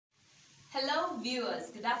Hello viewers,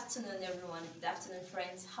 good afternoon everyone, good afternoon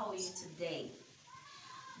friends, how are you today?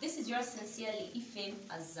 This is your sincerely Ifem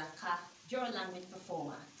Azaka, your language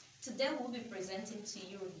performer. Today we'll be presenting to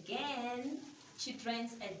you again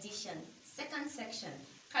Children's Edition, second section,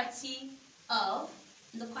 courtesy of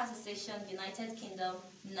the Association, United Kingdom,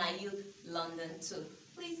 Nayuk, London 2.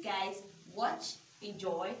 Please guys, watch,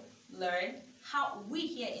 enjoy, learn how we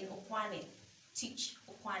here in Ukwuani teach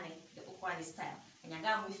Ukwuani, the Ukwuani style. And I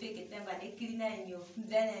got fake it then by the cleaner you,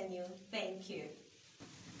 then you. Thank you.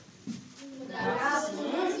 Good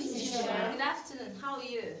afternoon, teacher. Good afternoon. How are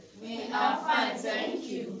you? We are fine, thank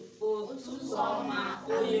you. Good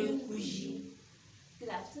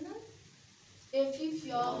afternoon.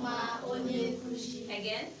 Efifioma onye nkuzi.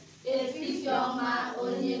 Again. Efifioma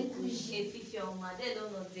onye nkuzi. Efifioma. They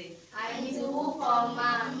don't know they. Anyị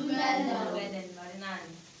wukoma mmelo.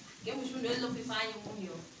 Get me through the love if I am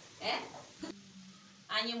you. Eh?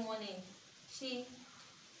 Any money. She.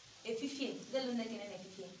 Efifi. They don't know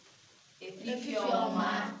Efifi.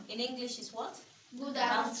 Efifioma. In English is what? Good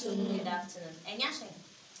afternoon. Good afternoon. Enyashe.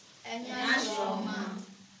 Enyashoma.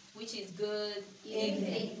 Which is good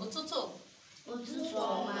evening. Otuto.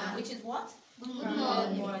 Otutuoma. Which is what? Good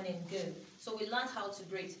morning. Good. So we learned how to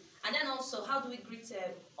greet. And then also, how do we greet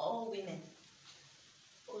all women?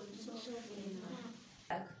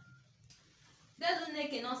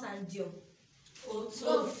 Deluneke no sandio.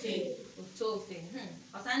 Otofe. Otofe.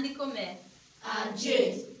 Osandi come.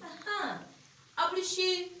 Aje.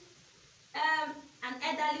 Abrishi, an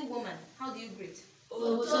elderly woman. How do you greet?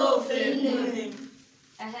 Otofe name.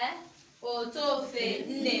 Otofe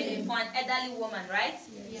name for an elderly woman, right?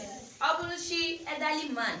 Yes. Abrishi, elderly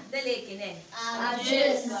man. Deleke ne.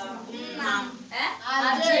 Ajesa. Nam.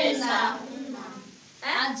 Ajesa.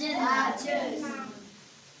 Ajesa.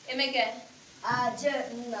 Emeke.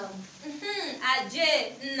 Ajenam.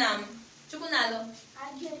 Aje nam. Chukunalo.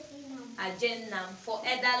 Ajenam for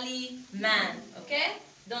elderly man. Okay?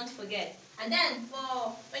 Don't forget. And then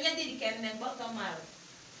for when you did the bottom marrow.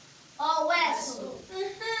 Oweso.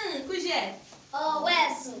 Kuje.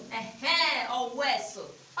 Oweso. Oweso.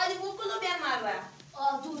 Odi bukulo be mara.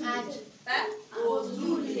 Odule.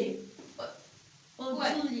 Odule.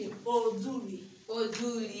 Odule.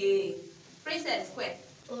 Odule. Princess kwe.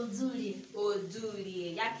 Odule.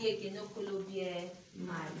 Yaki eke no kulo be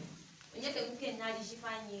mara. Onye ke muke na di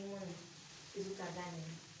shifanyi won. Izuka gani.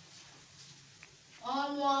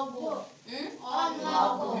 Onuogo.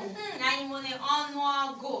 Onuogo. Nani money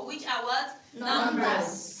onuogo. Which are what?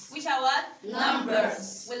 Numbers. Which are what?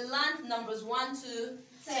 Numbers. We learned numbers 1 to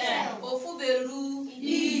 10. Ofuberu.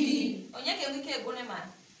 Iri. Onye ke muke gone man.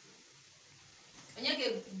 Onye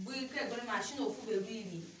ke buke gone man shino ofuberu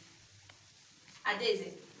iri.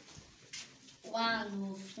 Adeze. 1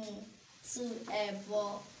 ofun, 2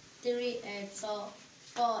 ebo, 3 eto,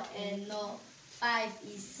 4 eno, 5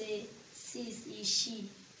 ise, 6 ishi,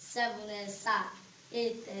 7 esa,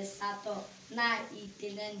 8 esato, 9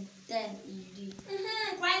 itenen, 10 iri.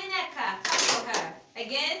 Kwani neka.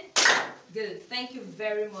 Again. Good. Thank you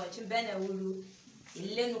very much. Mbenewulu.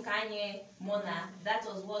 Ilenu kanye mona. That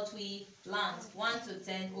was what we learned. 1 to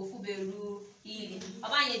 10. Ofuberu iri.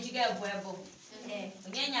 Abanye jiga ebo ebo.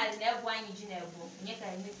 Onye nyali na ebo anyi ji na ebo. Onye ka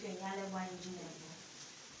emepe nyale ebo anyi ji na ebo.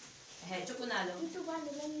 Chukunalo.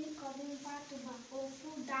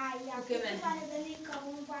 Okay, man.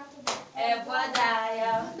 Ebo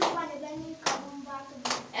daya.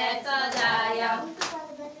 Eto daya.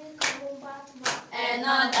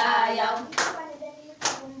 Eno daya.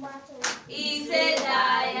 Ise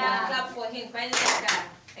daya. Clap for him.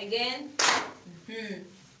 Again.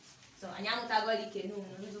 So anyamuta goli kenu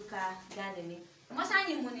nuzuka gadeni.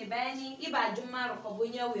 Masani muni bani iba jumaro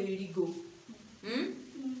kobunya werigo.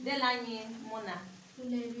 Delani mona.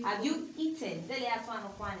 Have you eaten? Dele afano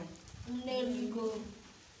kwani. Unerigo.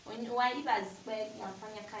 Why iba zpe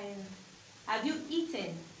yafanya kayen. Have you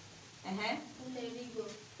eaten? Unerigo.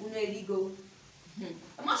 Unerigo.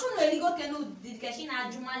 Mashu unerigo kenu didikashina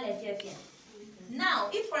ajuma lefefia. Now,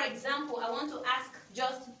 if for example I want to ask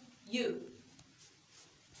just you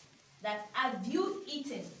that have you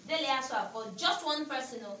eaten? Dele aswa for just one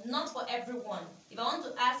person, not for everyone. If I want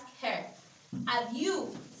to ask her, have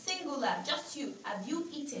you, singular, just you, have you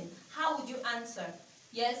eaten? How would you answer?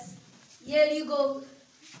 Yes? Here you go.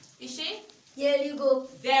 Is she? Here you go.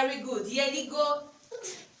 Very good. Here you go.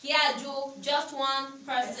 Here you, just one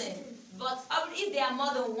person. But if there are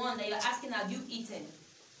more than one that you're asking, have you eaten?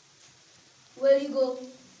 Where you go?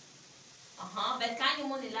 But can you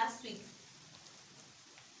money last week?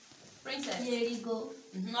 Princess? Here you go.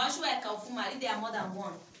 Not sure I can if there are more than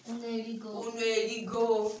one. Unerigo.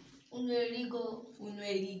 Unerigo. Unerigo.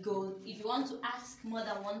 Unerigo. If you want to ask more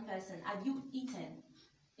than one person, have you eaten?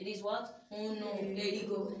 It is what?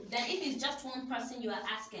 Unerigo. Then if it's just one person you are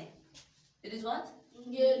asking, it is what?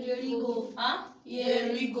 Yerigo. Huh?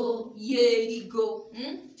 Yerigo. Yerigo.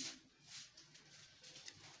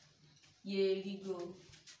 Yerigo.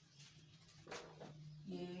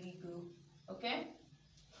 Yerigo. Okay?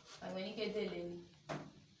 And when you get there,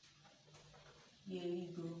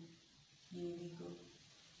 Yerigo. Yerigo.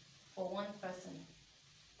 For one person.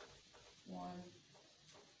 One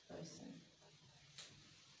person.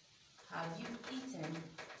 Have you eaten?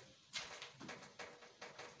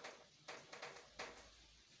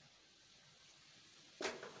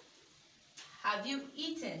 Have you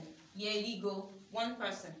eaten? Yerigo. One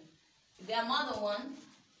person. If there are more than one,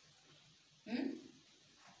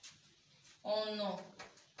 oh no.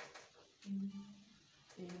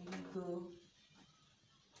 Yerigo.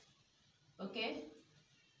 Okay?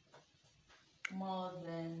 More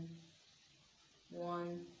than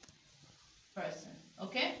one person.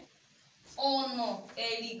 Okay? Oh no,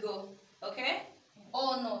 Yerigo. Okay?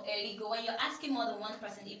 Oh no, Yerigo. When you're asking more than one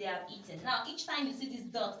person if they have eaten. Now, each time you see this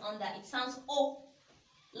dot under, it sounds O.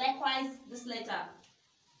 Likewise, this letter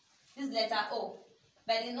O.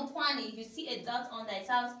 But in Ukwuani, if you see a dot under, it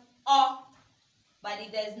sounds O. But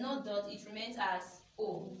if there's no dot, it remains as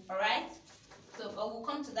O. Alright? So we'll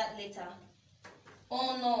come to that later.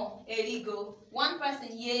 Oh no, Yerigo. One person,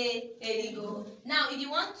 yay, Yerigo. Now, if you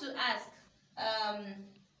want to ask,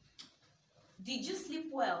 did you sleep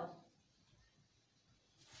well?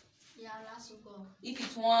 Yala sugo. If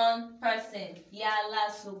it's one person, yala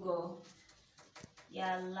sugo.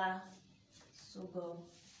 Yala sugo.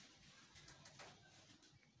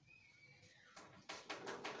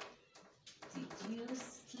 Did you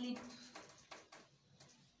sleep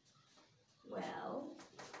well?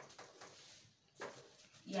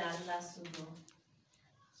 Yala sugo.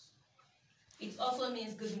 It also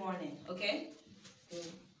means good morning, okay?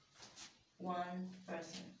 Good. One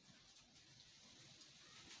person.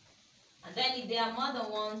 And then if there are more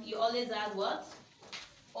than one, you always add what?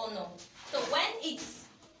 Ono. So when it's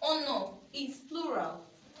ono, it's plural.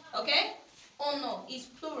 Okay? Ono is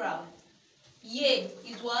plural. Ye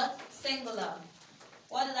is what? Singular.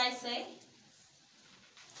 What did I say?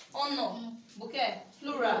 Ono, bouquet,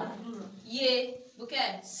 plural. Ye,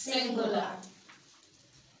 bouquet, singular.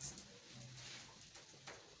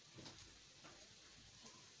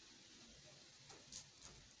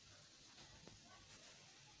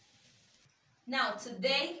 Now,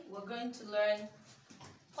 today we're going to learn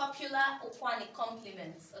popular Ukwuani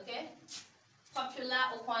compliments, okay? Popular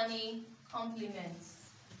Ukwuani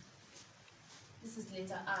compliments. This is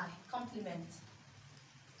letter I, compliment.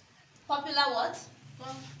 Popular what?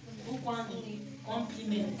 Ukwuani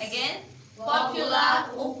compliments. Again? Popular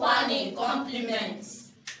Ukwuani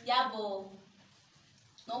compliments. Yabo.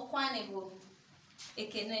 No Ukwuani bo.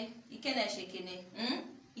 Ekene. Ikene shekene.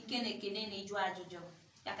 Ikene kene ni ju ajujo.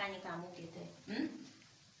 Yakani kamukete.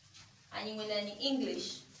 And you will learn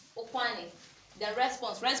English. Ukwuani. The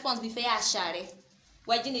response before ashare.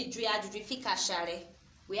 Wajini dri ajuju fika ashare.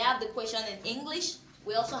 We have the question in English.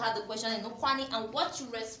 We also have the question in Ukwuani and what you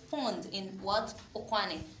respond in what?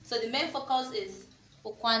 Ukwuani. So the main focus is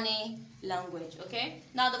Ukwuani language, okay?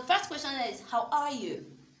 Now the first question is, how are you?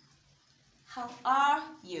 How are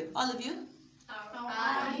you? All of you? How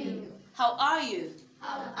are you? How are you?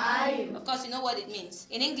 How are you? Of course, you know what it means.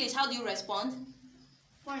 In English, how do you respond?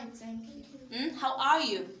 Fine, thank you. How are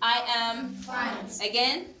you? I am fine.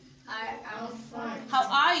 Again? I am fine. How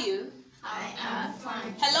are you? I am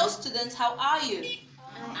fine. Hello, students. How are you?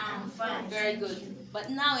 I am fine. Very good. But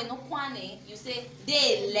now in Ukwuani, you say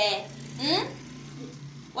dele.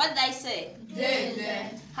 What did I say?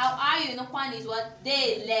 Dele. How are you in Ukwuani is what?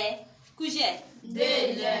 Dele. Kuje.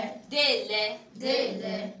 Dele. Dele.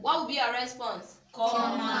 Dele. What would be our response?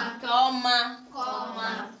 Comma. Comma.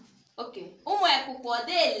 Comma. Okay. Umu ekuko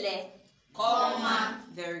dele. Comma.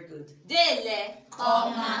 Very good. Dele.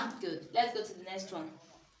 Comma. Good. Let's go to the next one.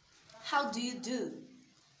 How do you do?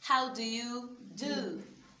 How do you do?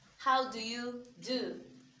 How do you do?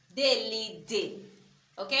 Dele de.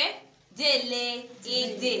 Okay? Dele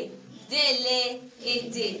ede. Dele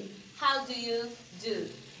ede. How do you do?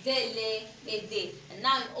 Dele ede. And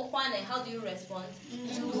now in Ukwuani, how do you respond?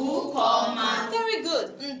 Ndu comma. Very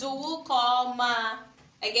good. Ndu comma.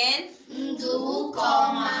 Again? Ndu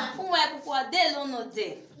comma. Unwekukwa dele ono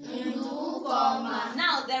de. Ndu comma.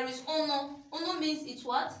 Now there is ono. Ono means it's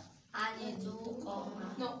what? And ndu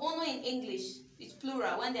comma. No, ono in English, it's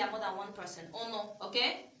plural when there are more than one person. Ono,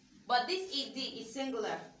 okay? But this ed is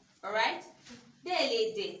singular, alright?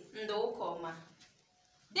 Dele de, ndo comma.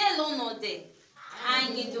 De lo no de.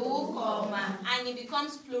 Anyị ndu koma. Anyị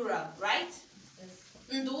becomes plural, right?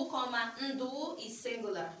 Ndu koma. Ndu is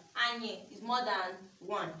singular. Anyị is more than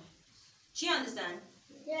one. Do you understand?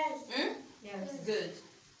 Yes. Yes. Good.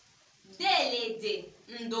 Dele de.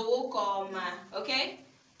 Ndu koma. Okay?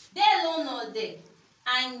 De lo no de.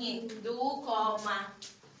 Anyị ndu koma.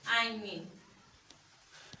 Anyị.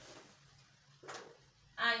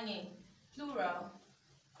 Anyị. Plural.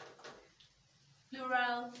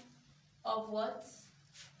 Plural of what?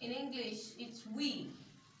 In English, it's we.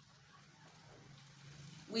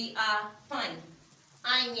 We are fine.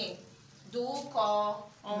 Anyị do call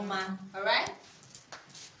oma. Alright?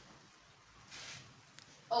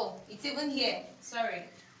 Oh, it's even here. Sorry.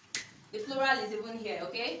 The plural is even here,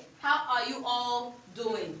 okay? How are you all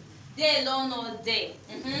doing? De lo no de.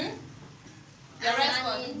 Your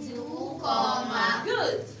response?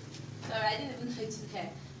 Good. Sorry, I didn't even know it was there.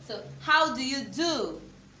 So, how do you do?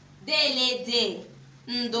 Dele de.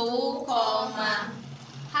 Ndo koma.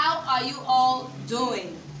 How are you all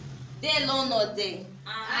doing? De lo no de.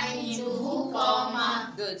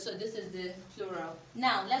 Good. So this is the plural.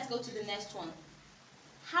 Now let's go to the next one.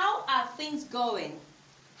 How are things going?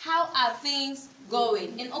 How are things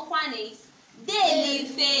going? In Ukwuani, deli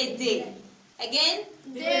fe de. Again?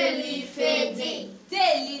 Deli fe de.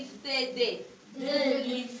 Deli fe de.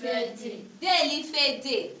 Deli fe de. Deli fe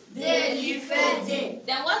de. Deli fe de.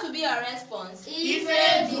 Then what will be our response?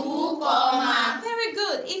 Ife du koma. Very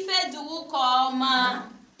good. Ife du koma.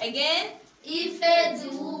 Again? Ife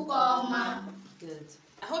du koma. Good.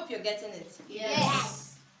 I hope you're getting it.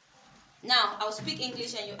 Yes. Now, I'll speak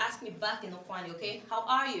English and you ask me back in Ukwuani, okay? How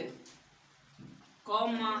are you?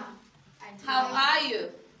 Koma. How are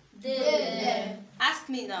you? Dele. Ask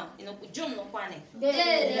me now in Ukwuani.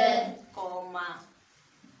 Dele. Koma.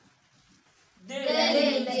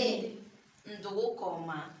 Dele. Ndo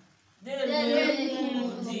koma.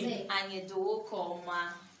 Dele. Anye do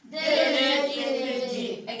koma.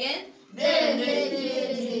 Dele. Again?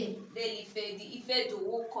 Dele. Deli fedi. Ife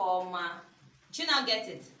do koma. Do you now get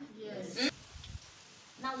it? Yes.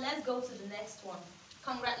 Now let's go to the next one.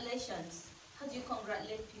 Congratulations. How do you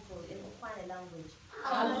congratulate people in Ukwuani language?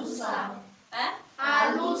 Alusa. Eh?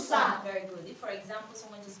 Alusa. Very good. If, for example,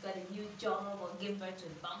 someone just got a new job or gave birth to a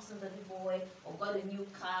bouncing baby boy or got a new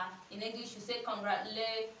car, in English you say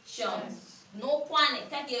congratulations. No Ukwuani,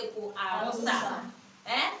 take arusa.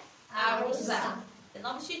 Eh? Arusa. Then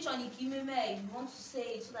obviously, Johnny, give me you want to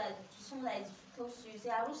say it so that to someone that is close to you, say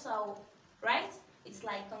arusa, right? It's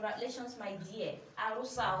like congratulations, my dear.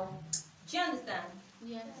 Arusa. Do you understand?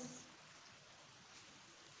 Yes.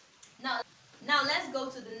 Now let's go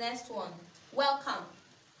to the next one. Welcome.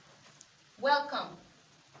 Welcome.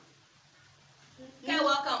 Okay,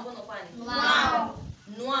 welcome. Wow.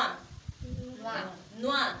 Noa. Wow.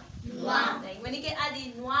 Noa. Wow. When you get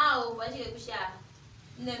added noa, what you push out?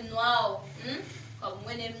 Nem noa. Come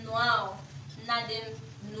when them noa. Nadim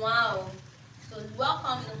noa. So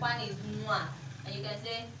welcome in the one is noa. And you can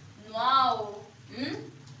say noa.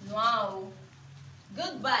 Noa.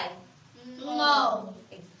 Goodbye. No.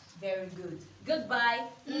 Very good. Goodbye.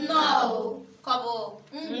 No. Kobo.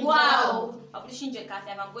 Wow. I'm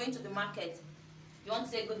going to the market. You want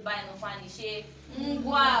to say goodbye in Ukwuani? Say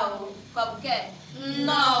wow. Kobuke.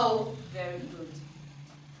 No. Very good.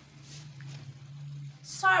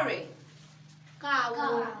 Sorry.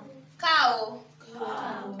 Cow. Cow.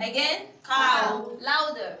 Cow. Again? Cow.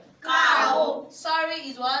 Louder. Cow. Sorry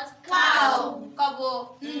is what? Cow.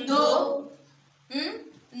 Kobo. Ndo.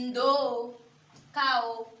 Ndo.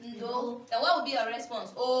 Cow. Ndo. Then what would be your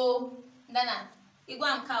response? Oh. Dana.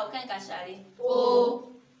 Igwam cow. Ken kashari. Oh.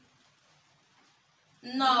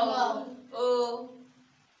 No. Oh.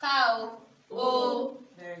 Cow. Oh.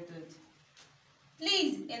 Very good.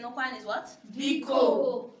 Please, in Ukwuani is what?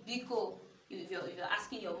 Biko. Biko. If you're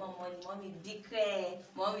asking your mom money, mommy, bike,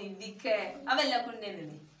 mommy, bike. Have a look at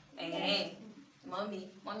them. Hey, mommy,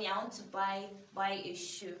 I want to buy a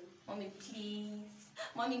shoe. Mommy, please.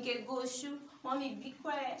 Mommy, can go shoe. Mommy, be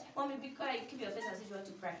quiet. Mommy, be quiet. You keep your face as if you want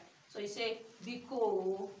to cry. So you say,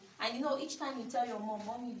 biko. And you know, each time you tell your mom,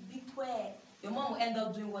 mommy, be quiet, your mom will end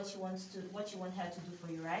up doing what you want her to do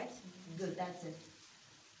for you, right? Good, that's it.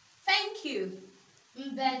 Thank you.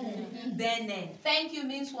 Mbene. Mbene. Thank you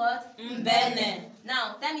means what? Mbene.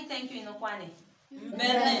 Now, tell me thank you in Ukwuani.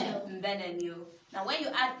 Mbene. Mbene you. Now, when you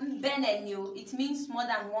add mbene you, it means more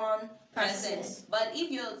than one person. But if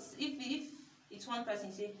it's one person,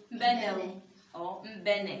 you say mbene or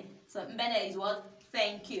mbene. So mbene is what?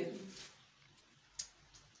 Thank you.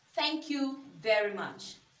 Thank you very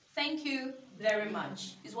much. Thank you very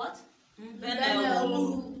much. Is what? Mbene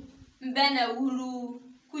ulu. Mbene ulu.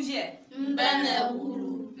 Kuje.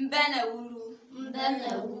 Mbenewuru. Mbenewuru.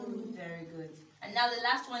 Mbenewuru. Very good. And now the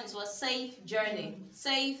last one is what? Safe journey.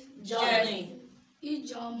 Safe Journey.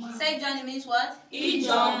 Ijoma. Safe journey means what?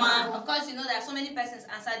 Ijoma. Of course, you know that so many persons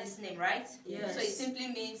answer this name, right? Yes. So it simply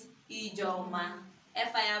means Ijoma.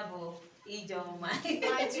 F-I-R-B-O. Ijoma.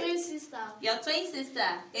 My twin sister. Your twin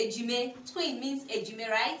sister. Ejime. Twin means Ejime,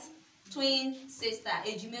 right? Twin sister.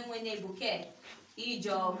 Ejime nwene buke.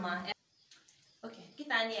 Ijoma. Okay,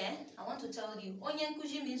 Kitani, I want to tell you. Onye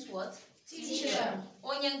nkuji means what? Teacher.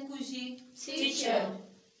 Onye nkuji. Teacher.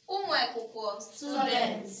 Ụmụ akwụkwọ.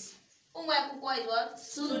 Students. Ụmụ akwụkwọ is what?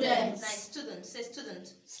 Students. Nice. Student. Say student.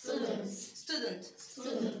 Students. Student.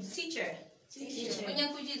 Students. Teacher. Teacher. Onye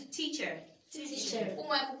nkuji is teacher. Teacher.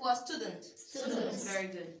 Ụmụ akwụkwọ student. Students. Very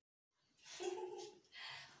good.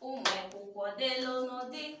 Ụmụ akwụkwọ delu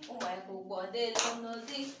n'ụdị. Ụmụ akwụkwọ delu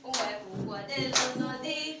n'ụdị. Ụmụ akwụkwọ delu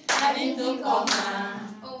n'ụdị. Anyị ndụkọma.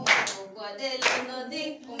 Ụmụ akwụkwọ delu n'ụdị.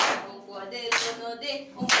 Ụmụ akwụkwọ delu n'ụdị.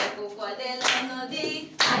 Ụmụ akwụkwọ delu n'ụdị.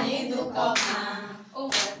 Anyị ndụkọma.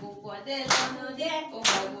 Ụmụ akwụkwọ delu n'ụdị.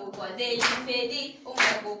 Ụmụ akwụkwọ delu ifedi. Ụmụ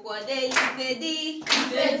akwụkwọ delu ifedi.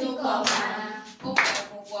 Ife ndụkọma. Ụmụ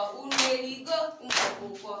akwụkwọ uru erigo. Ụmụ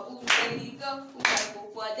akwụkwọ uru erigo. Ụmụ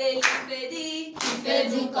akwụkwọ delu ifedi. Ife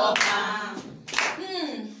ndụkọma.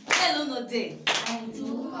 Delu n'ụdị. Anyị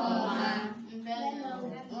ndụkọma.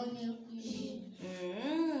 Onye nkuzi.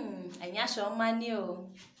 Anyasha ọmani o.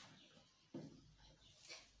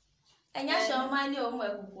 Anyasha ọmani o ụmụ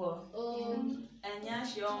akwụkwọ.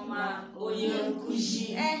 Anyasha ọma onye nkuzi.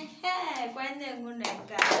 Kwanne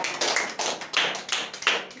nguneka.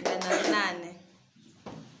 Nani.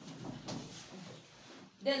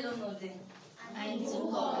 Delu n'ụdị. Anyị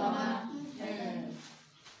ndụkọma.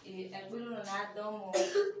 Egbulu na-adọ ụmụ.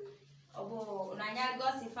 Ọ bụ na anyị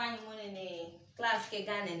agọsifa anyị nwere na klas ke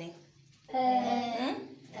ganene.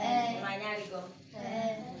 Anyị arịgo.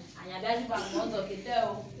 Anyị abịajikwa m ụzọ kete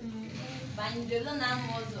o. Banyị delo na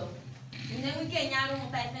amụ ụzọ. Nne nwike enye arụ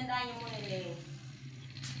mụta ife ndị anyị nwere na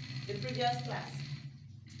the previous class.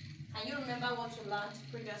 Can you remember what you learned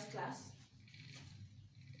previous class?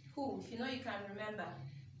 Who? If you know you can remember.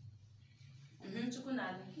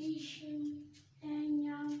 Chukwunadu. Ishim.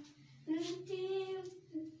 Enya.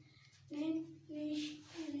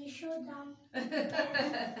 Nishodam.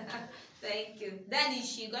 Thank you. Then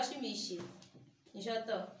ishi. Goshim ishi.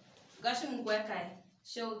 Nishoto. Goshim ngwekai.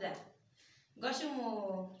 Shoulder. Goshim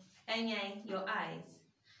enyai. Your eyes.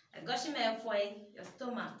 Goshim efwai. Your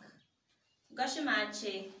stomach. Goshim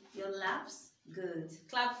ache. Your laps. Good.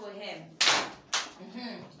 Clap for him.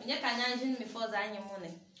 Onye kanyanjin mi for zanyi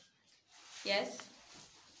mune. Yes.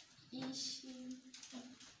 Ishim.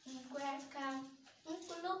 Nkweka.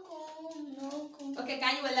 Nkuloko. Okay,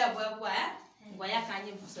 can you wele abo eh? Ngwaya can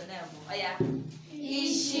you buso na abo. Oya.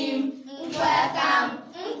 Ishim. Nkweka.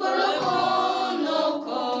 Nkuloko.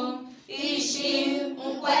 Noko. Ishim.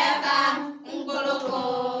 Nkweka. Nkuloko.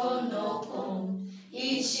 Noko.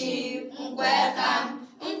 Ishim. Nkweka.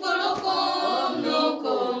 Nkuloko.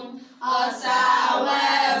 Noko.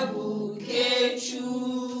 Osawebu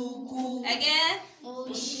Kechukwu. Again.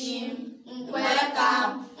 Ishim. Nkweka.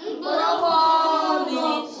 Nkuloko.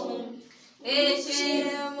 Noko. Ishim.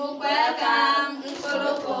 Nkweka.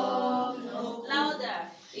 Nkuloko. Noko. Louder.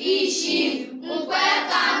 Ishim.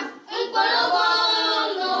 Nkweka. Nkuloko.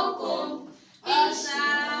 Noko.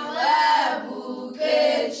 Osawebu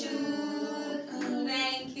Kechukwu.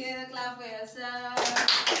 Thank you. Clap for yourself.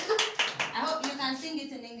 I hope you can sing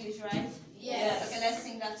it in English, right? Yes. Okay, let's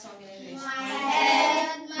sing that song in English. My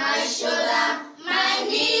head, my shoulder, my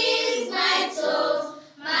knees, my toes.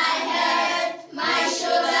 My head, my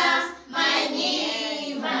shoulder, my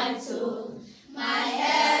knees, my toes. My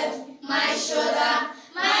head, my shoulder,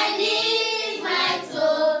 my knees, my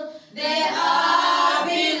toes. They all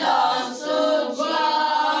belong to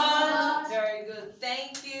God. Very good.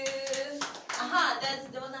 Thank you.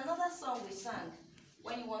 There was another song we sang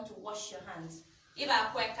when you want to wash your hands.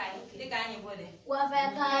 Iba kwekai. Dika anyị bode.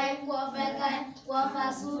 Kwafekai, kwafekai,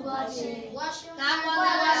 kwafasubachi.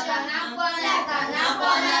 Nakwoneka, nakwoneka,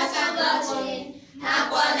 nakwonasubachi.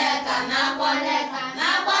 Nakwoneka, nakwoneka,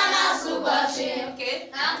 nakwonasubachi. Okay.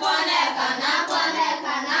 Nakwoneka,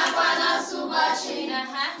 nakwoneka, nakwonasubachi.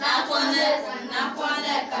 Nakwoneka,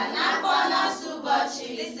 nakwoneka, nakwonasubachi.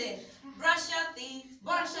 Listen. Brush your teeth,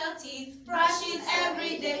 brush your teeth, brush it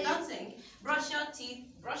every day. Don't sing. Brush your teeth,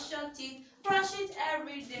 brush your teeth, brush it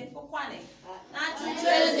every day. Ukwuani.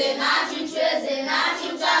 Nachuchweze, nachuchweze,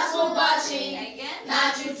 nachuchasubachi. Again.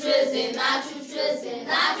 Nachuchweze, nachuchweze,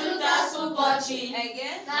 nachuchasubachi.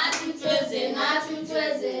 Again. Nachuchweze,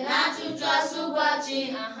 nachuchweze, nachuchasubachi. chuchwa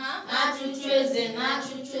subachi. Na chuchweze, na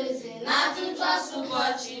chuchweze, na chuchwa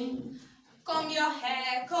subachi. Comb your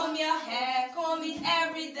hair, comb it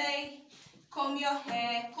every day. Comb your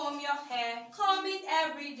hair, comb it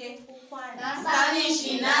every day. Ukwuani.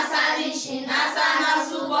 Nasanishi, nasanishi, nasana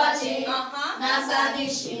subachi.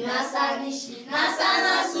 Nasanishi, nasanishi,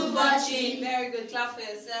 nasana subachi. Very good. Clap for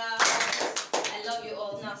yourself. I love you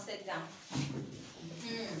all. Now sit down.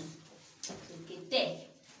 Okay, there.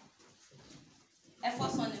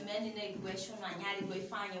 Efforts on the men in the equation and yari go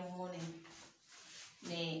find your morning.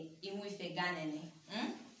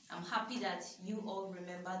 I'm happy that you all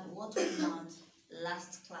remembered what we learned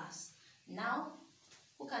last class. Now,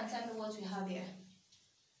 who can tell me what we have here?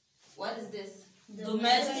 What is this?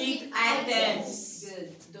 Domestic items.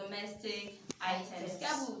 Good. Domestic items.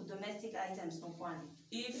 Kabu domestic items no kwani.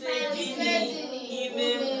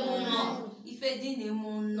 Ifedini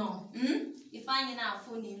muno. Ifanye na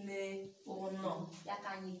afuni me ono.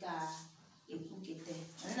 Yakanyika ekukete.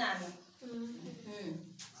 Nani?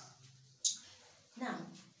 Now,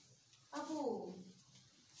 Abu,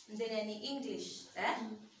 then any English,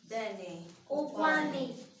 then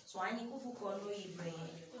Ukwuani. So I need to go no Ibre,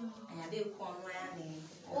 and I will come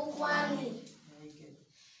Ukwuani. Very good.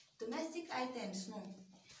 Domestic items, no.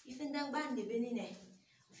 If in them band the benine,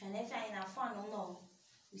 if you're never in our fun or no,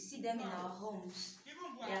 we see them in our homes.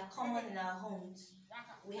 They are common in our homes.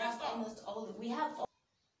 We have almost all. We have all.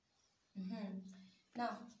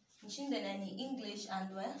 Now. Then in English and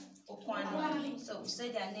Ukwuani. So we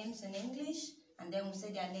say their names in English and then we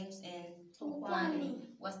say their names in Ukwuani.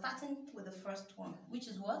 We're starting with the first one, which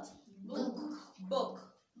is what? Book. Book.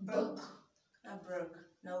 Book. Not brook.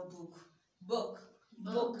 No book. Book.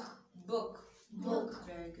 Book. Book. Book.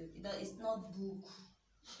 Very good. It's not book.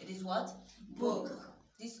 It is what? Book.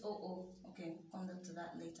 This O. Okay, come back to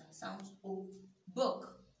that later. Sounds O.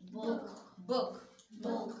 Book. Book. Book.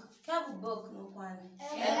 Book. Kabu book no kwani.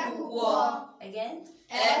 Ekwukwo. Again?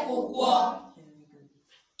 Ekwukwo. Very good.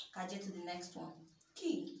 Kaje to the next one.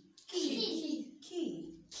 Key. Key.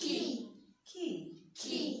 Key. Key. Key.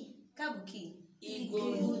 Key. Kabu key.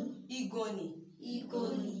 Igoni. Igoni.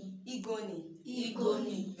 Igoni. Igoni.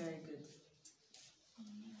 Igoni. Very good.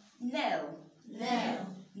 Nail. Nail.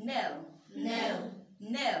 Nail. Nail.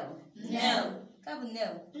 Nail. Nail. Kabu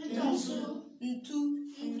nail. Ntu. Ntu.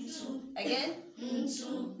 Ntu. Again?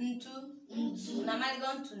 Ntu. Ntu. Ntu. Now am I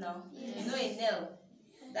going to now? Yes. You know a nail.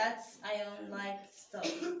 That's iron-like stuff.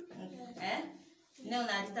 Nail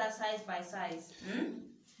na dita size by size.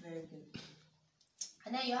 Very good.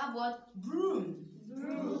 And then you have what? Broom.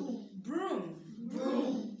 Broom. Broom.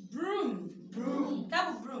 Broom. Broom. Broom.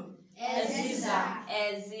 Kabu broom. Eziza.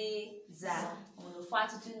 Eziza. Ono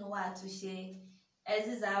fatu tu no wa to she.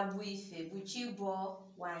 Eziza bu ife bu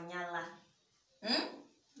chibo wanyala.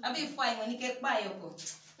 Abi fine when you get by yoko.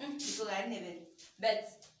 Because I never. But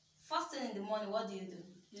first thing in the morning, what do?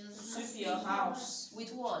 You sweep your house.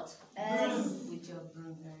 With what? Broom. With your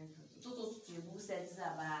broom. Very good. Toto tubu says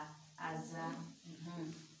about aza.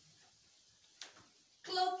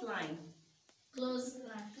 Clothesline.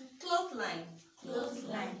 Clothesline. Clothesline.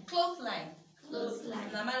 Clothesline. Clothesline.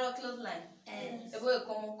 Clothesline. Na mara clothesline. Ebo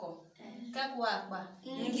ekomoko. Kakwa akpa.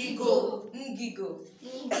 Ngigo. Ngigo.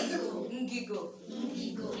 Ngigo. Ngigo.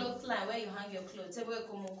 Ngigo. Clothesline where you hang your clothes. Ebo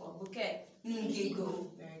ekomoko. Bouquet.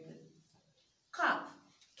 Ngigo. Very good. Cup.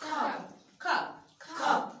 Cup. Cup.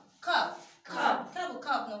 Cup. Cup. Cup.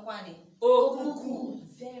 Cup no kwani. Okuku.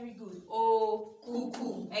 Very good.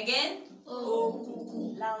 Okuku. Again?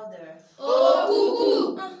 Okuku. Louder.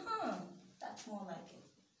 Okuku. That's more like it.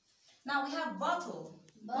 Now we have bottle.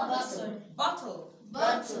 Bottle. Bottle.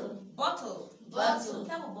 Bottle. Bottle. Bottle.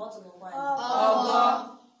 Have a bottle no kwani. Ogo.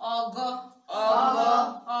 Ogo. Ogo.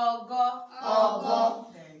 Ogo.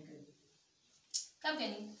 Ogo. Very good.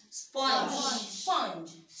 Captain. Sponge.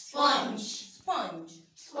 Sponge. Sponge. Sponge.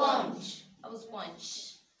 Sponge. I was sponge.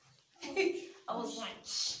 I was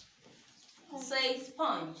sponge. Say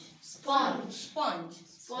sponge. Sponge. Sponge.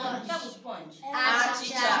 Sponge. That was sponge.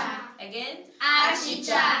 Achicha. Again?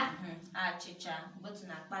 Achicha. Achicha. But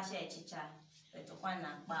na pasha achicha. But one na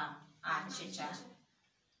pa achicha.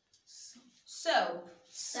 Soap.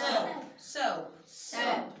 Soap. Soap.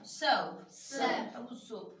 Soap. Soap. Soap. That was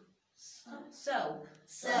soap. Soap.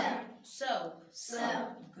 Soap. Soap. Soap.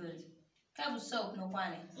 Good. Kabu soap no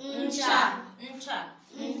pane. Ncha. Ncha.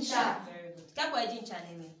 Ncha. Very good. Kabu ajincha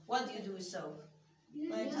name. What do you do with soap? You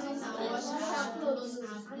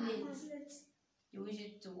use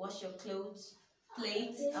it to wash your clothes,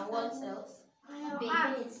 plates, and what else?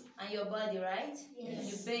 And your body, right? Yes.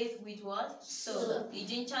 You bathe with what? Soap. You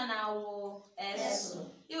jincha na wo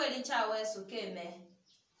eso. You will jincha wo eso keme.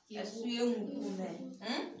 Esuye ngume.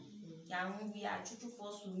 Yang we are chuchu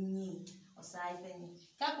for suni or saifeni.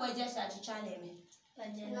 Kako eja shachicha neme.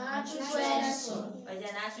 Na chuchu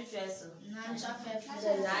Eja na chuchu eso. Na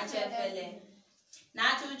chafefele. Na chefele. Na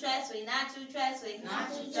chuchu eso. Na chuchu eso. Na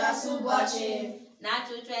chuchu suboche. Na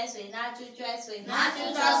chuchu eso. Na chuchu eso. Na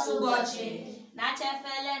chuchu suboche. Na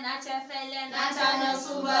chefele. Na chefele. Na chana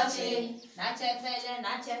suboche. Na chefele.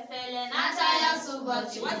 Na chefele. Na chaya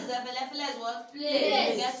suboche. What is a fele? Fele is what?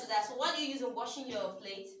 Plate. Get to that. So what do you use in washing your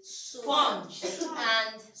plate? Sponge.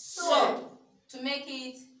 And soap to make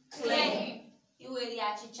it clean. You will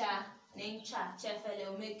achicha, nencha, chefele,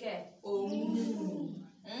 omeke,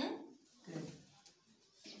 Good.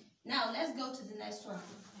 Now let's go to the next one.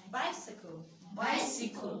 Bicycle.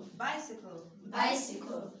 Bicycle. Bicycle.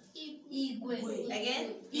 Bicycle. Igwe.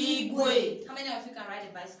 Again? Igwe. How many of you can ride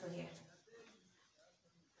a bicycle here?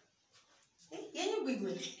 Yenny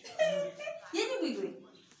bigwe. Yenny bigwe.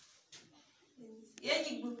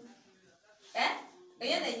 Yenny bigwe.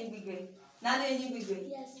 Yenny bigwe. Now yenny bigwe.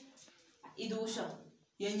 Yes. Idusha.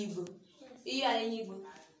 Yenny bigwe. Iya yenny bigwe.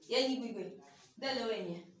 Yenny bigwe. Delo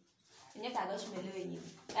yenny. Yenny kagosh melo yenny.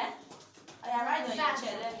 I ride on your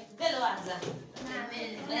chair. Delo aza.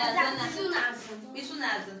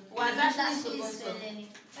 Isunazo. Wazashi ni sobonso.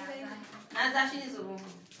 Nazashi ni sobonso.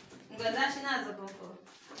 Ngozashi na sobonso.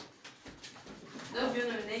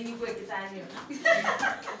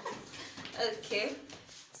 Okay,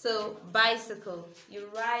 so bicycle. You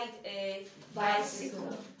ride a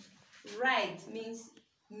bicycle. Ride means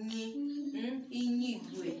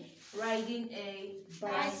riding a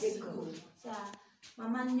bicycle.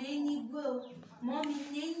 Mama nenigwe, mommy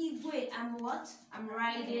nenigwe. I'm what? I'm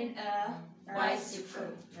riding a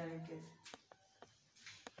bicycle. Very good.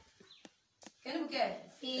 Can you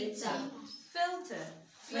get Filter. filter?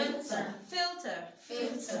 Filter. Filter.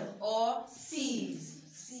 Filter. Or sieve.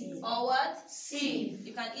 Sieve. Or what? Sieve.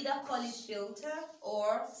 You can either call it filter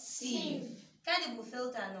or sieve. Can you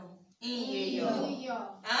filter no? In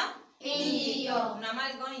Huh? In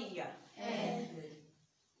Namali go in here.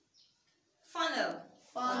 Funnel.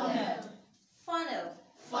 Funnel. Funnel.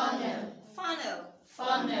 Funnel. Funnel.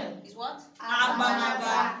 Funnel. Is what?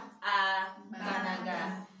 Abanaga.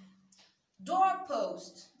 Abanaga.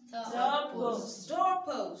 Doorpost. Doorpost.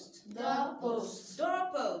 Doorpost. Doorpost.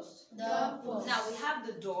 Doorpost. Doorpost. Now we have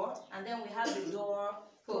the door and then we have the door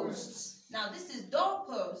posts. Now this is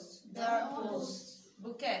doorpost. Doorpost.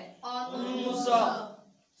 Bouquet. Onuzo.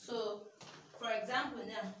 So for example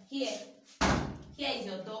now here is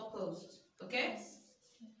your doorpost. Okay?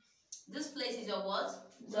 This place is your what?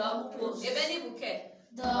 Doorpost. Ebeni bouquet.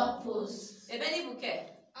 Doorpost. Ebeni bouquet.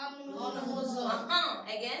 Onuzo.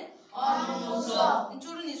 Again. Onuzo.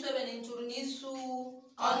 Nturu nisu ebeni nturu nisu.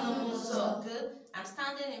 Onuzo. Good. I'm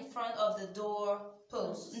standing in front of the door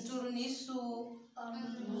post. Nturu nisu.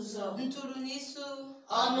 Onuzo. Nturu nisu.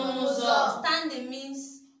 Onuzo. Standing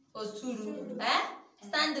means oturu.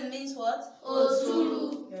 Standing means what?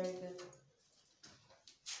 Oturu. Very good.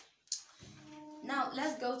 Now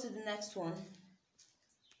let's go to the next one.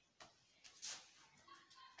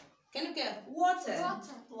 Can you get water?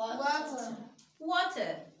 Water. Water.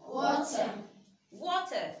 Water.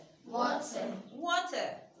 Water. Water. Water.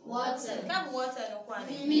 Water. Come water no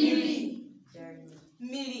kwani. Mili.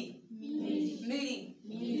 Mili. Mili. Mili.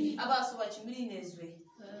 Mili. About so much mili nezwe.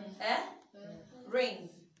 Rain.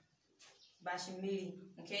 Bashi mili.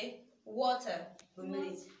 Okay? Water.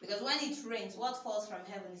 Mili. Because when it rains, what falls from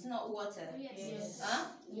heaven? It's not water. Yes. Huh?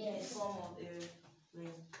 Yes. It's form of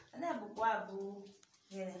rain. And then bubu.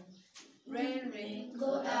 Yeah. Rain, rain,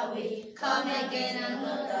 go away. Come again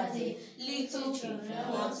another day. Little children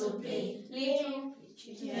want to play. Little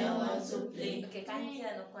children want to play. Okay, can you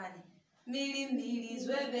tell no kwani? Mili mili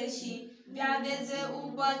zwebeshi biabeze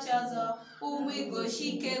ubochozo umi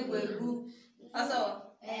goshike gwegu. Aso.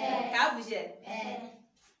 Ka buje.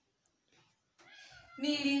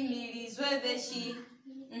 Mili mili zwebeshi.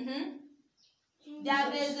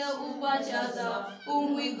 Biabeze ubochozo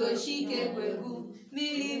umi goshike gwegu.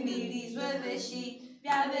 Mili mili zwebeshi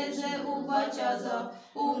biabeze ubochozo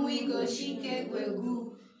umi goshike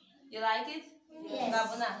gwegu. You like it? Yes.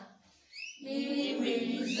 Babuna. Mili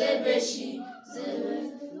mili zebeshi.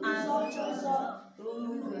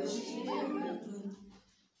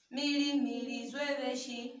 Mili mili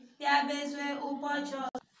zwebeshi biabeze ubochozo.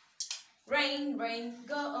 Rain, rain,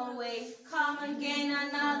 go away, come again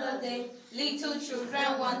another day. Little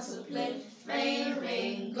children want to play. Rain,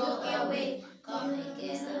 rain, go away. Come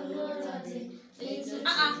again another day. Little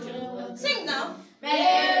children want to Sing now.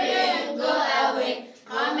 Rain, rain, go away.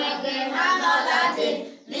 Come again another day.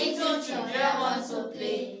 Little children want to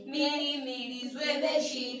play. Mili mili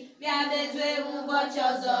zwebeshi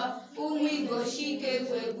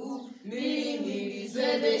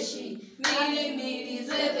zuebeshi, mili mili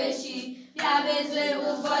zuebeshi, biabezwe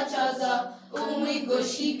ụbọchị ọzọ, ụmụ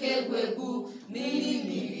igoshi kegwegu, mili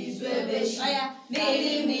mili zuebeshi,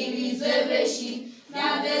 mili mili zuebeshi,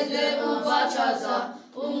 biabezwe ụbọchị ọzọ,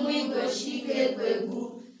 ụmụ igoshi kegwegu,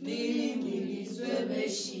 mili mili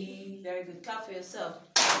zuebeshi. Very good. Clap for yourself.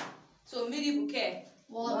 So mili buke.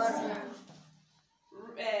 Water.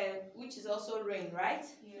 Which is also rain, right?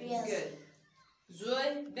 Yes. Good.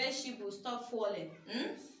 Zue beshi will stop falling.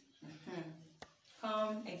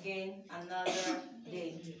 Come again another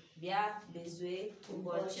day. Bia bezwe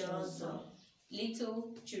ụbọchị ọzọ. Little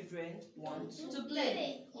children want to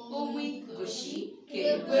play. Omi goshi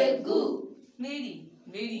kegwegu.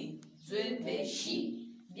 Miri zue beshi.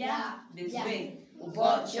 Bia bezwe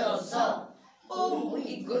ụbọchị ọzọ.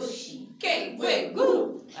 Omi goshi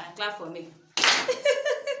kegwegu. Clap for me.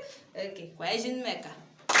 Okay, question maker.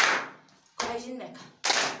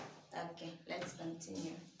 Okay, let's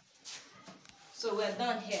continue. So we're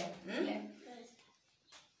done here. Yeah.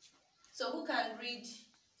 So who can read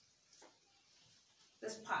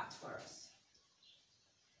this part for us?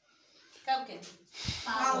 Okay.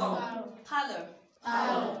 Parlor.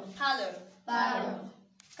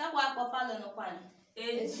 Palo no kwan.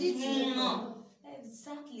 Etiti.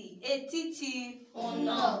 Exactly. Etiti.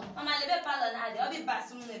 No. Mama lebe palo na ade. Obi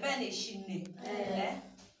basu mu lebe na shine.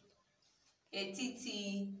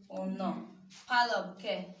 Etiti ono. Palo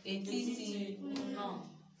buke. Etiti ono.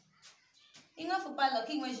 Ingo fu palo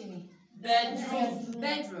ki ngwejini?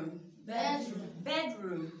 Bedroom.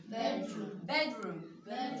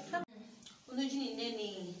 Unujini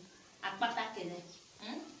neni akpata kene.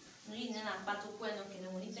 Nina akpata kweno kene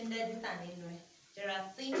woni fende ditane nwe. There are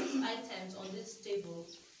things, items on this table,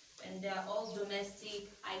 and they are all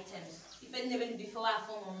domestic items. If any even before I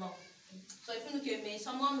form or not. So if you look at me,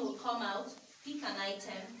 someone will come out, pick an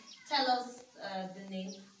item, tell us the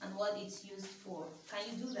name and what it's used for. Can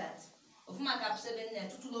you do that? Of my cap 7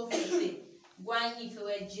 tutulo fe gwani fe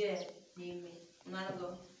weje name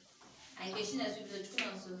manago. I question as we the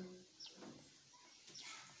tune so.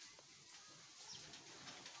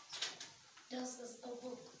 This is a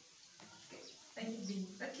book. Thank you.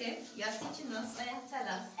 Okay, you are teaching us. Tell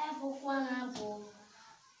us.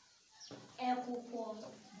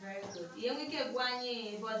 Very good. Yeah, we can go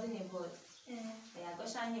on board in a board. Yeah, go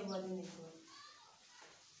shine your board in a board.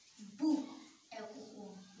 Book.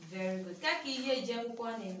 Very good. Kaki ye je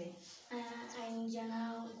Ukwuani me.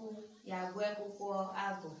 Yeah, go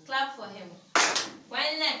ago. Clap for him.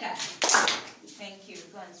 Thank you.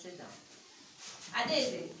 Go and sit down.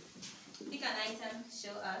 Adeze, pick an item.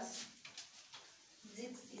 Show us.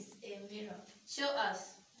 This is a mirror. Show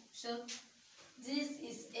us. Show. This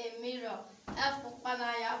is a mirror.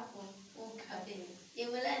 Afukpanayapu ukabe.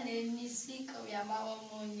 Ewela na speak of your mama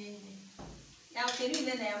money. Now can you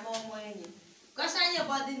learn a more money? Go shine your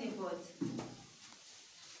body in the board.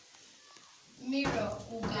 Mirror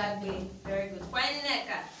ugabe. Very good.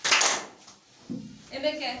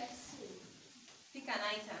 Emeke, pick an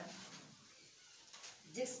item.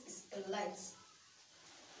 This is a light.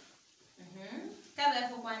 Kabe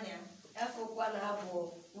Ukwuani. Afukpanayapu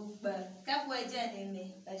ukba. Kapu eje neme.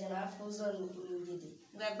 Ejana afuzo lugidi.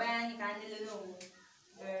 Ngabani kanile no.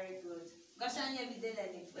 Very good. Go shine your bidele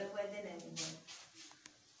ni.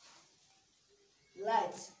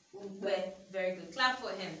 Light. Very good. Clap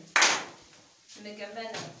for him. Make a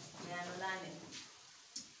venom.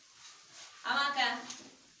 Amaka.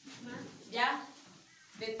 Yeah?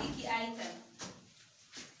 The picky item.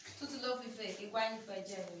 Tutulo fife. Ikwani for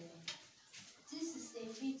Jeremy. This is a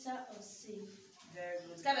picture of sea. Very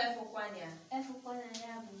good. Kabe Ukwuani.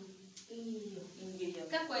 Afukpanayapu inyo.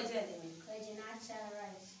 Kapu Jeremy. Ejana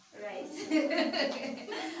rice. Right.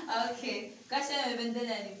 Okay. Kasha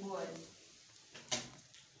bendele ni board.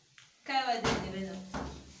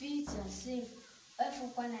 Feature sing.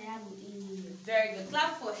 Afukpanayapu inyo. Very good.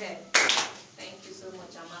 Clap for her. Thank you so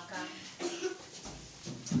much, Amaka.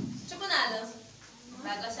 Chukunalo.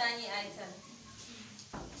 Bagashani item.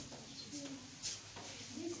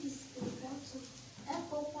 This is a bottle.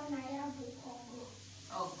 Afukpanayapu Congo.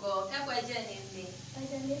 Oh God. Kapu Jeremy.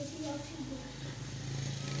 Ejana figo.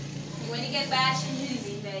 When you get back, you need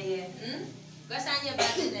me. Gashani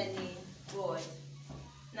back in the board.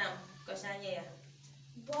 Now, Gashani.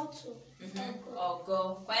 Bottle. Oh go.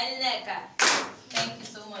 Thank you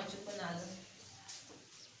so much, Chukunalo.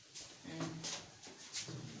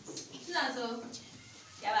 Nazo.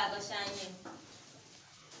 Yaba Gashani.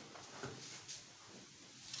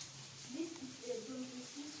 This is a broom.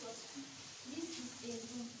 This is a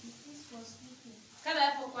broom. This was sleeping. Kabe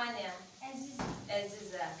Ukwuani. Eziza.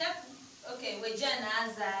 Eziza. Okay, we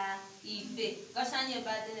Aza Ife. Gashani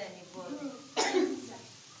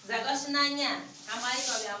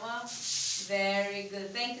Very good.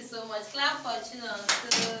 Thank you so much. Clap for Chinon.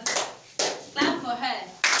 Clap for her.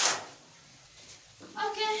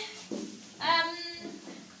 Okay.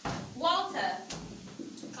 Walter,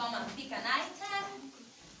 come and pick an item.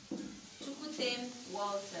 Chukutem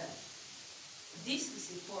Walter. This is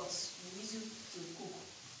a pot we use it to cook.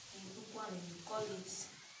 In Ukwuani we call it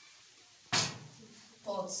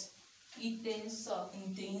pot. Intenso.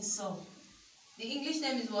 The English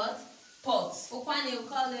name is what? Pot. Ukwuani will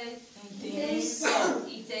call it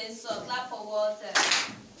Intenso. Clap for Walter.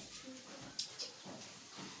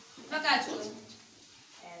 Look at you.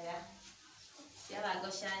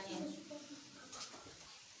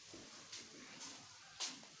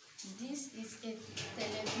 This is a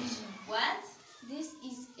television. What? This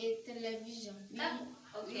is a television.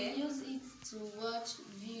 Okay. We use it to watch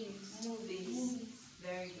videos. Movies.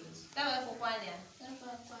 Very good. Come for Kwanya.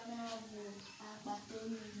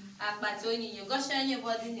 Akbatoni. Go shine your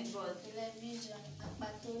body in the board. Television.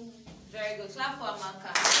 Akbatoni. Very good. Clap for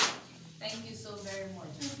Amaka. Thank you so very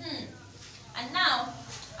much. And now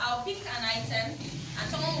I'll pick an item and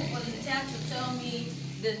someone will volunteer to tell me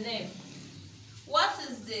the name. What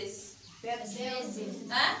is this? Basin.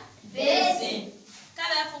 Huh? Basin.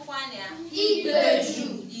 Come for Kwanya. Ibeju.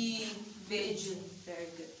 Ibeju. Very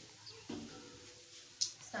good.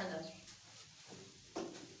 Stand up.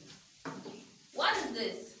 What is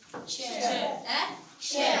this? Chair. Eh?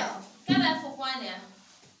 Chair. Come for Kwanya.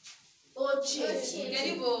 Oche.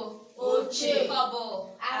 Keribo. Oche. Kobo.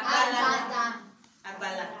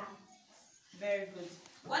 Agbala. Very good.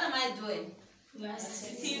 What am I doing? You are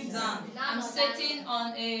Sitting down. I'm sitting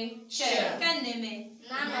on a chair. Can name it?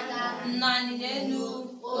 Nani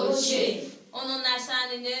Nenu. Oche. Ono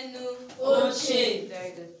nashani nenu. Oche.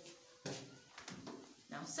 Very good.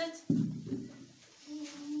 Now sit.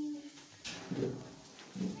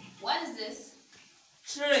 What is this?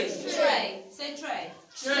 Tray. Tray. Say tray.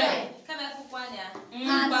 Tray. Come here for Kwanya.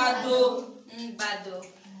 Mbado. Mbado.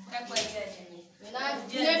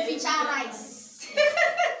 We feature rice.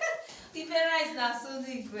 Even rice now so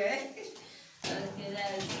big, okay,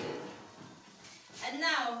 that is good. And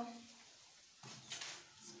now,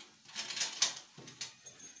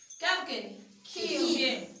 Kapkin.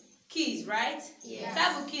 Keys, right? Yeah.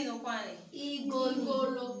 Kabuki no Kwani.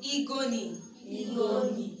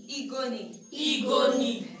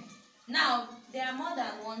 Igoni. Now, there are more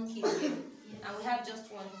than one key here, and we have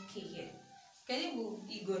just one key here. Kenibu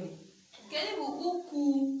Igoni. Kenibu Uku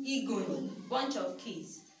Igoni. Bunch of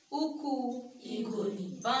keys. Uku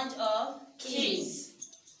Igoni. Bunch of keys.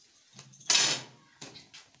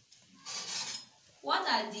 What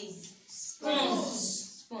are these?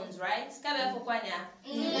 Spoons, right? Kabe Fokwanya.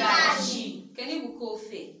 Ngaji. Kenibu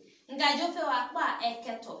Kofe. Ngaji ofe wakpa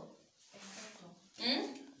eketo.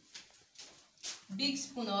 Big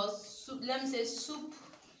spoon or soup, let me say soup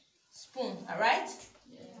spoon, alright?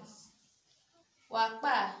 Yes.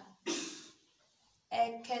 Wakpa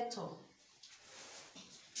eketo.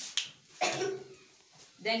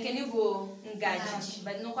 Then can you go ngaji?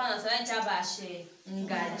 But no one else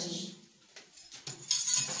ngaji.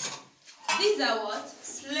 These are what?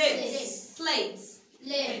 Slates.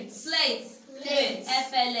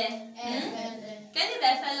 Efele. Can you be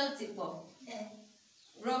efele tipo?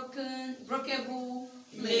 Breakable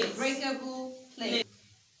plate.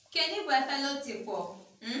 Can you be efele tipo?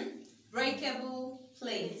 Breakable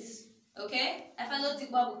plates. Okay? Efele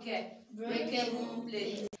tipo buke. Breakable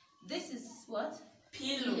plate. This is what?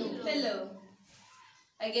 Pillow.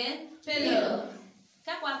 Again? Pillow.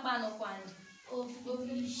 Kakwa pa no kwani?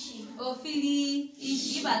 Ofili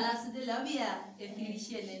ishi balance de la via.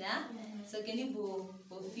 Ofili nena. So can you go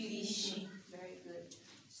ofili ishi? Very good.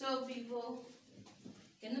 So people,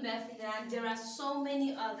 can you be and there are so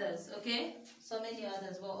many others, okay? So many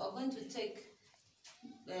others. Well, I'm going to take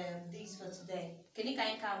these for today. Can you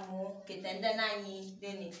come more? Ketenda nani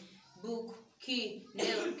deni book. Key,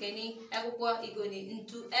 nail, kenny, akwụkwọ igoni,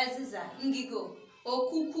 ntu, eziza, ngigo,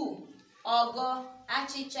 okuku, ogo,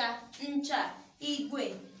 achicha, ncha,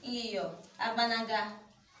 igwe, iyo, abanaga,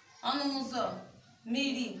 ọnụ ụzọ,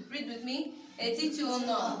 mmiri, read with me, etiti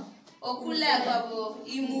ụnọ, okule kọbụ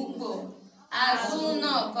imukpo, azụ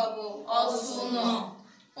ụnọ kọbụ ọsụ ụnọ,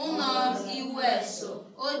 ụnọ iwu eso,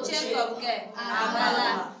 oche kọbụke, abala,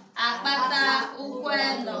 akpata ụkwụ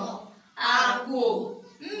enọ, akwụ,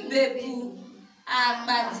 mbepu,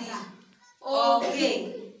 akpati, oke,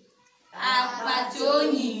 akpati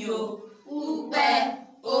onyinyo, ukpe,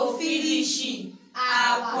 ofirishi,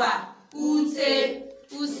 akwa, ute,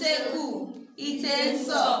 useku, ite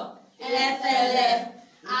nsọ, efele,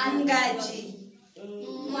 ngaji,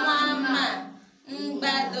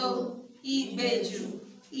 Igbeju,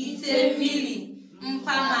 Itemili,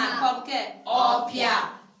 Mpama kopke, Opia,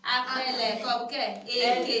 Akpele kopke,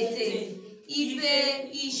 Ekete, Ife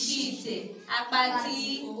Ishite,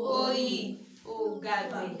 Akpati Oyi,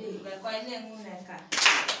 Ogagbe, Kwa ile nguneka,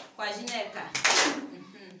 kwa jineka.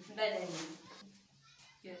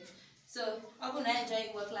 Good. So, I'm going to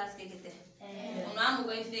enjoy your class. I'm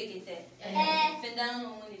going to fake it. Fenda no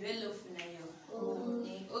money, very low for now.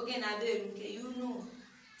 Okay, now you know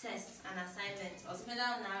test and assignment. Or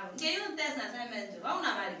fenda now. Okay, you know test and assignment. How na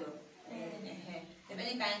go? The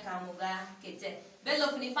many kind come over. Kete. Very low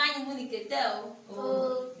for the fine money. Kete.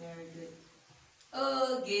 Oh, very good.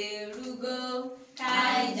 Oh, Gerugo,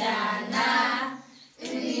 Kaijana,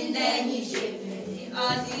 Indeni Shepeni,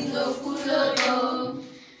 Odino Kulodo.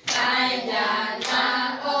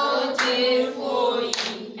 Kaijana oje foyi.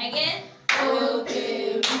 Again.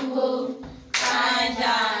 Oje rugo.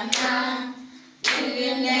 Kaijana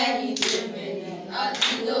ilile ijemene.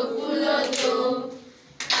 Odino kulodo.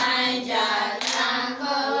 Kaijana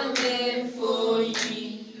oje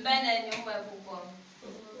foyi. Benenyo mwebuko.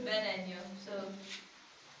 Benenyo. So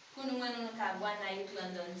kunu mwenu nkagwa na you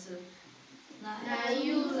London too. Na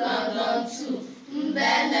you London too.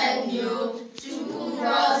 Benenyo.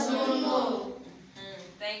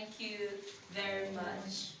 Thank you very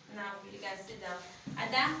much. Now you guys sit down.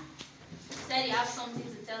 Ada said you have something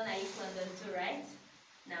to tell Naik London too, right?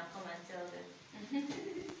 Now come and tell them.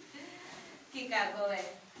 Kika boy.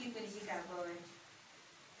 Keep it Kika boy.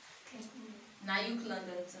 Naik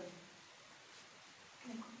London too.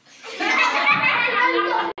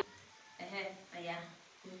 Yeah.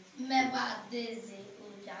 Meba Daisy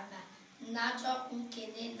Ujaba. Nacho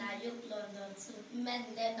Nkene na Yuk London too. Men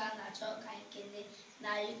lega nacho kankene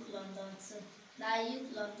na Yuk London too. Na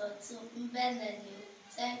Yuk London too. Mbenenu.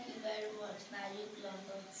 Thank you very much. Na Yuk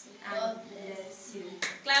London too. God bless you.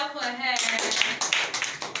 Clap for her.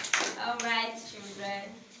 Alright, children.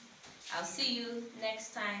 I'll see you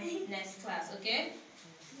next time, next class, okay?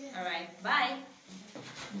 Alright, bye.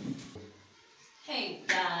 Hey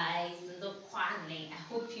guys, Ukwuani. I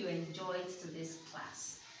hope you enjoyed today's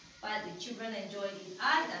class. But the children enjoyed it.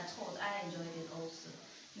 I enjoyed it also.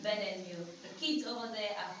 Ben and you, the kids over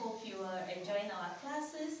there, I hope you are enjoying our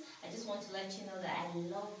classes. I just want to let you know that I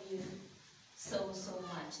love you so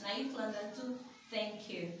much. Now you London too, thank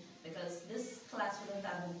you, because this class wouldn't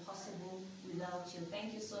have been possible without you.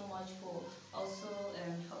 Thank you so much for also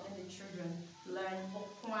helping the children learn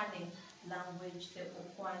Ukwuani language, the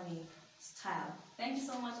Ukwuani style. Thank you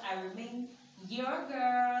so much. I remain your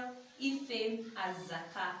girl, Ife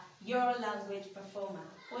Azaka, your language performer.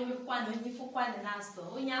 I'm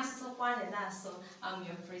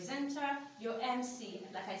your presenter, your MC.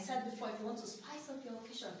 Like I said before, if you want to spice up your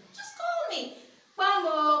occasion, just call me.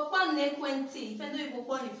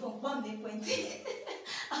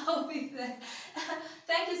 I'll be there.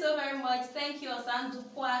 Thank you so very much. Thank you, Osandu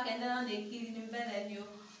Kwak, and then the kid in Benenu.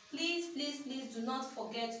 Please do not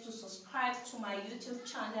forget to subscribe to my YouTube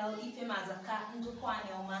channel, Ife Mazaka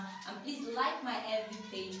Ukwuani, and please like my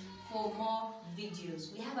FB page for more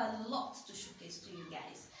videos. We have a lot to showcase to you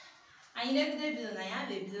guys. And you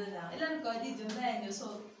know, so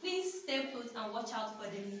please stay put and watch out for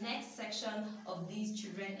the next section of these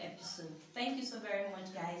children episode. Thank you so very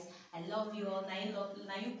much, guys. I love you all. Now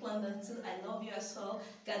you London too. I love you as well.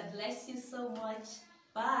 God bless you so much.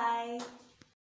 Bye.